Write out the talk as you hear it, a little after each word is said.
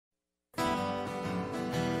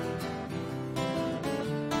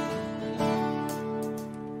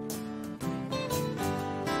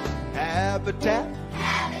habitat.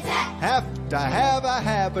 Have to have a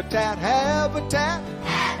habitat, habitat.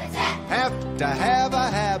 Have to have a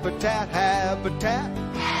habitat, habitat.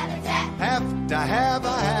 Have to have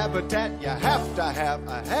a habitat. You have to have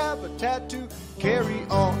a habitat to carry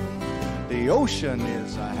on. The ocean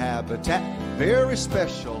is a habitat, very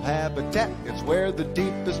special habitat. It's where the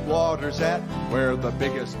deepest water's at, where the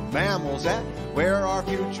biggest mammals at, where our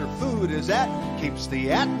future food is at, keeps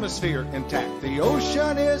the atmosphere intact. The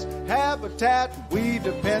ocean is habitat we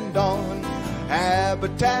depend on.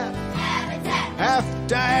 Habitat. Have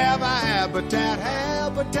to have a habitat,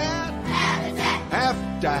 habitat.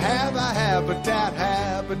 Have to have a habitat,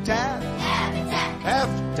 habitat.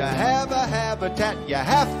 Have to have a habitat. You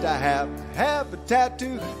have to have a habitat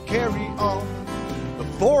to carry on. The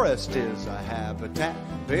forest is a habitat,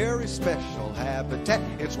 very special habitat.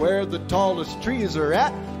 It's where the tallest trees are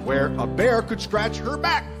at, where a bear could scratch her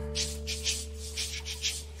back.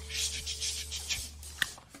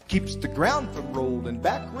 Keeps the ground from rolling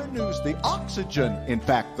back, renews the oxygen. In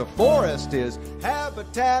fact, the forest is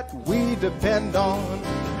habitat we depend on.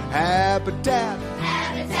 Habitat.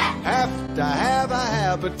 Have to have a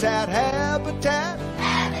habitat, habitat.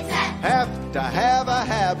 Have to have a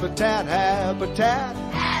habitat, habitat.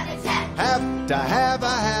 Have to have a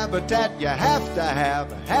habitat. You have to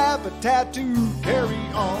have a habitat to carry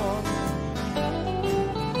on.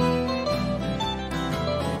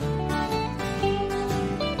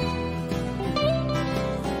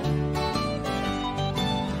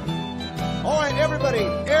 All right, everybody,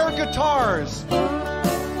 air guitars.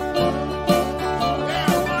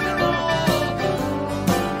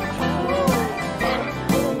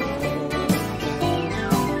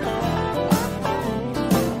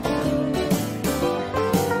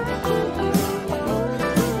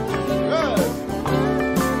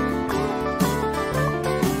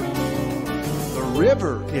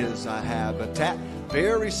 River is a habitat,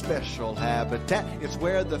 very special habitat. It's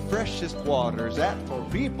where the freshest water's at for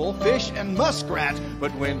people, fish, and muskrats.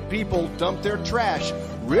 But when people dump their trash,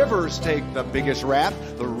 rivers take the biggest rap.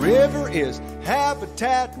 The river is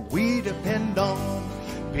habitat we depend on.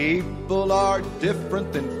 People are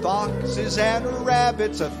different than foxes and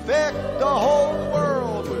rabbits, affect the whole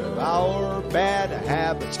world with our bad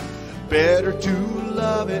habits. Better to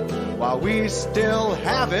love it while we still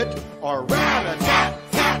have it, or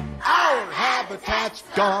rat-a-tat-tat, our habitat's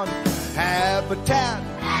gone. Habitat.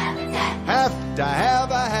 Have to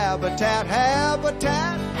have a habitat,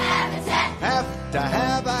 habitat. Have to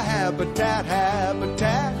have a habitat,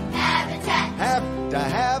 habitat. Have to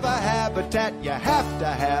have a habitat. You have to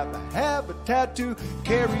have a habitat to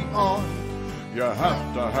carry on. You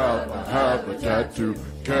have to have a habitat to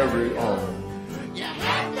carry on. You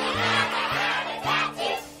have